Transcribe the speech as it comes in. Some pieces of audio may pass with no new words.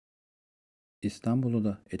İstanbul'u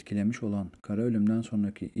da etkilemiş olan Kara Ölüm'den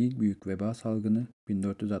sonraki ilk büyük veba salgını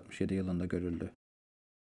 1467 yılında görüldü.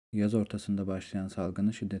 Yaz ortasında başlayan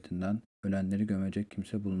salgının şiddetinden ölenleri gömecek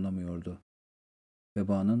kimse bulunamıyordu.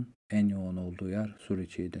 Vebanın en yoğun olduğu yer sur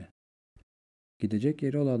içiydi. Gidecek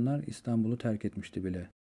yeri olanlar İstanbul'u terk etmişti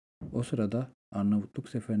bile. O sırada Arnavutluk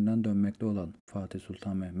seferinden dönmekte olan Fatih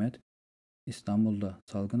Sultan Mehmet, İstanbul'da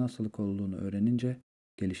salgın hastalık olduğunu öğrenince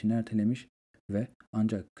gelişini ertelemiş ve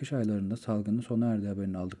ancak kış aylarında salgının sona erdiği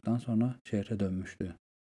haberini aldıktan sonra şehre dönmüştü.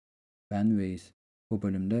 Ben Veyis bu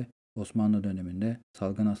bölümde Osmanlı döneminde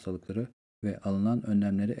salgın hastalıkları ve alınan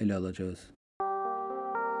önlemleri ele alacağız.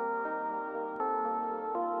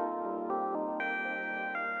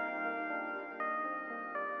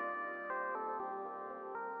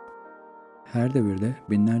 Her devirde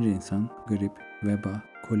binlerce insan grip, veba,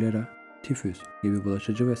 kolera, tifüs gibi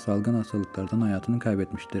bulaşıcı ve salgın hastalıklardan hayatını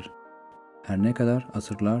kaybetmiştir. Her ne kadar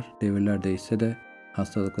asırlar, devirler değişse de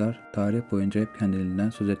hastalıklar tarih boyunca hep kendiliğinden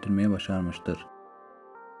söz ettirmeye başarmıştır.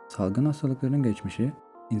 Salgın hastalıkların geçmişi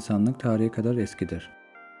insanlık tarihi kadar eskidir.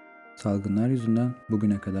 Salgınlar yüzünden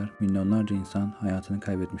bugüne kadar milyonlarca insan hayatını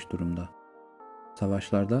kaybetmiş durumda.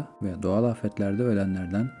 Savaşlarda ve doğal afetlerde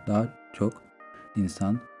ölenlerden daha çok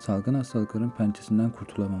insan salgın hastalıkların pençesinden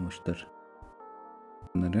kurtulamamıştır.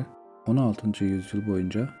 Bunları 16. yüzyıl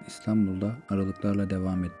boyunca İstanbul'da aralıklarla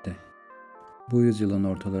devam etti. Bu yüzyılın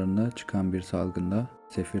ortalarında çıkan bir salgında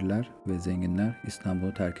sefirler ve zenginler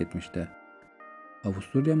İstanbul'u terk etmişti.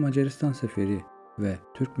 Avusturya Macaristan seferi ve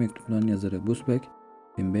Türk mektuplarının yazarı Busbek,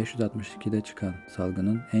 1562'de çıkan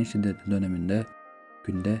salgının en şiddetli döneminde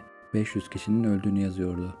günde 500 kişinin öldüğünü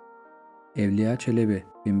yazıyordu. Evliya Çelebi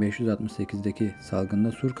 1568'deki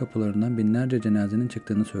salgında sur kapılarından binlerce cenazenin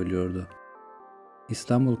çıktığını söylüyordu.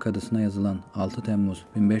 İstanbul Kadısı'na yazılan 6 Temmuz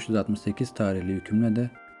 1568 tarihli hükümle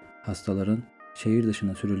de hastaların şehir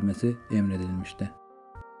dışına sürülmesi emredilmişti.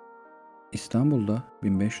 İstanbul'da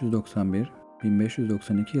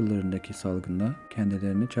 1591-1592 yıllarındaki salgında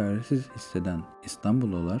kendilerini çaresiz hisseden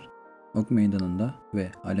İstanbullular Ok Meydanı'nda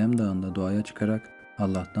ve Alem Dağı'nda duaya çıkarak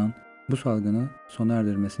Allah'tan bu salgını sona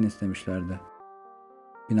erdirmesini istemişlerdi.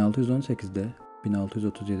 1618'de,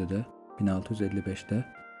 1637'de, 1655'te,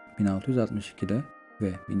 1662'de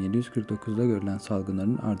ve 1749'da görülen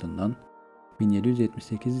salgınların ardından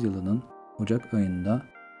 1778 yılının Ocak ayında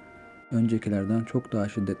öncekilerden çok daha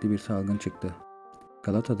şiddetli bir salgın çıktı.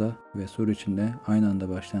 Galata'da ve Sur içinde aynı anda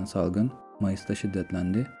başlayan salgın Mayıs'ta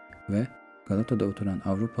şiddetlendi ve Galata'da oturan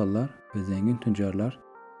Avrupalılar ve zengin tüccarlar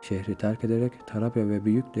şehri terk ederek Tarabya ve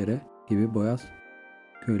Büyükdere gibi boyaz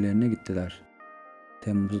köylerine gittiler.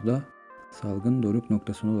 Temmuz'da salgın doruk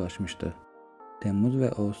noktasına ulaşmıştı. Temmuz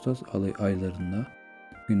ve Ağustos aylarında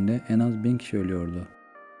günde en az 1000 kişi ölüyordu.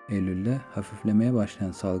 Eylül'de hafiflemeye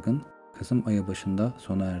başlayan salgın Kasım ayı başında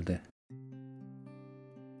sona erdi.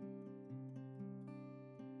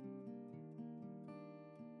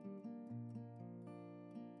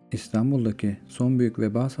 İstanbul'daki son büyük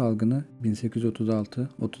veba salgını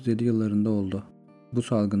 1836-37 yıllarında oldu. Bu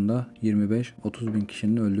salgında 25-30 bin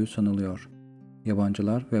kişinin öldüğü sanılıyor.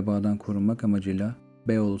 Yabancılar vebadan korunmak amacıyla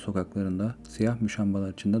Beyoğlu sokaklarında siyah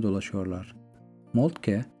müşambalar içinde dolaşıyorlar.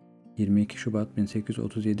 Moltke, 22 Şubat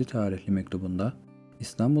 1837 tarihli mektubunda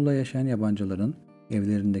İstanbul'da yaşayan yabancıların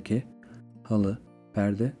evlerindeki halı,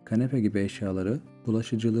 perde, kanepe gibi eşyaları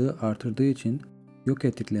bulaşıcılığı artırdığı için yok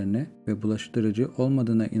ettiklerini ve bulaştırıcı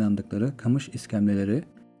olmadığına inandıkları kamış iskemleleri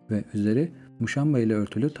ve üzeri muşamba ile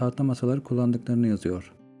örtülü tahta masaları kullandıklarını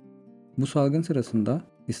yazıyor. Bu salgın sırasında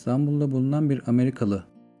İstanbul'da bulunan bir Amerikalı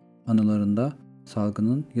anılarında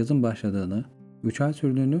salgının yazın başladığını, 3 ay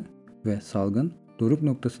sürdüğünü ve salgın doruk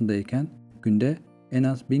noktasındayken günde en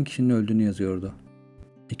az 1000 kişinin öldüğünü yazıyordu.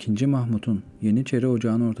 II. Mahmut'un Yeniçeri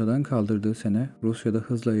Ocağı'nı ortadan kaldırdığı sene Rusya'da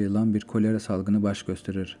hızla yayılan bir kolera salgını baş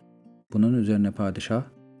gösterir. Bunun üzerine padişah,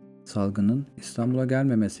 salgının İstanbul'a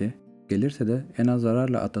gelmemesi, gelirse de en az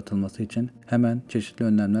zararla atlatılması için hemen çeşitli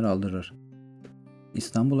önlemler aldırır.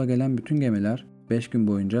 İstanbul'a gelen bütün gemiler 5 gün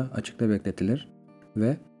boyunca açıkta bekletilir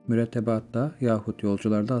ve mürettebatta yahut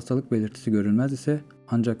yolcularda hastalık belirtisi görülmez ise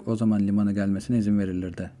ancak o zaman limana gelmesine izin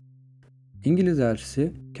verilirdi. İngiliz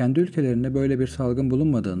elçisi kendi ülkelerinde böyle bir salgın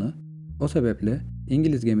bulunmadığını, o sebeple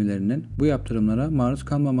İngiliz gemilerinin bu yaptırımlara maruz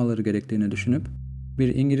kalmamaları gerektiğini düşünüp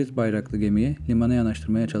bir İngiliz bayraklı gemiyi limana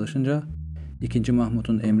yanaştırmaya çalışınca II.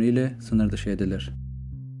 Mahmut'un emriyle sınır dışı edilir.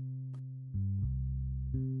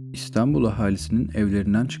 İstanbul ahalisinin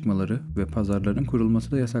evlerinden çıkmaları ve pazarların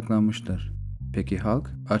kurulması da yasaklanmıştır. Peki halk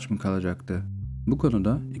aç mı kalacaktı? Bu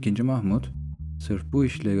konuda II. Mahmut sırf bu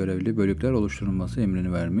işle görevli bölükler oluşturulması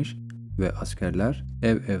emrini vermiş ve askerler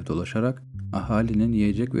ev ev dolaşarak ahalinin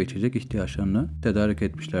yiyecek ve içecek ihtiyaçlarını tedarik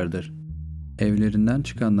etmişlerdir. Evlerinden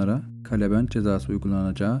çıkanlara kalebent cezası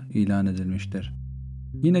uygulanacağı ilan edilmiştir.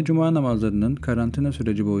 Yine cuma namazlarının karantina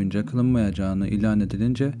süreci boyunca kılınmayacağını ilan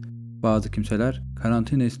edilince bazı kimseler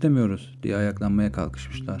karantina istemiyoruz diye ayaklanmaya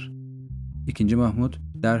kalkışmışlar. İkinci Mahmut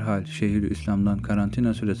derhal Şeyhül İslam'dan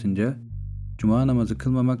karantina süresince cuma namazı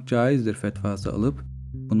kılmamak caizdir fetvası alıp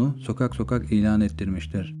bunu sokak sokak ilan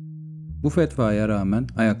ettirmiştir. Bu fetvaya rağmen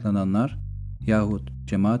ayaklananlar yahut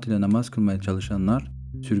cemaat ile namaz kılmaya çalışanlar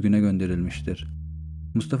sürgüne gönderilmiştir.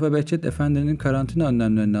 Mustafa Behçet Efendi'nin karantina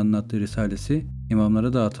önlemlerini anlattığı risalesi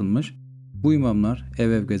imamlara dağıtılmış, bu imamlar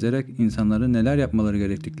ev ev gezerek insanların neler yapmaları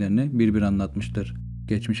gerektiklerini bir bir anlatmıştır.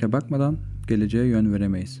 Geçmişe bakmadan geleceğe yön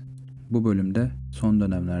veremeyiz. Bu bölümde son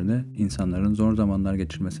dönemlerde insanların zor zamanlar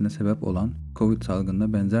geçirmesine sebep olan Covid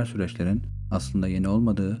salgınına benzer süreçlerin aslında yeni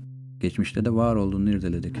olmadığı, geçmişte de var olduğunu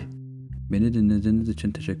irdeledik. Beni dinlediğiniz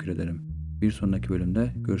için teşekkür ederim. Bir sonraki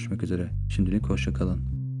bölümde görüşmek üzere. Şimdilik hoşça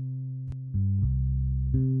kalın.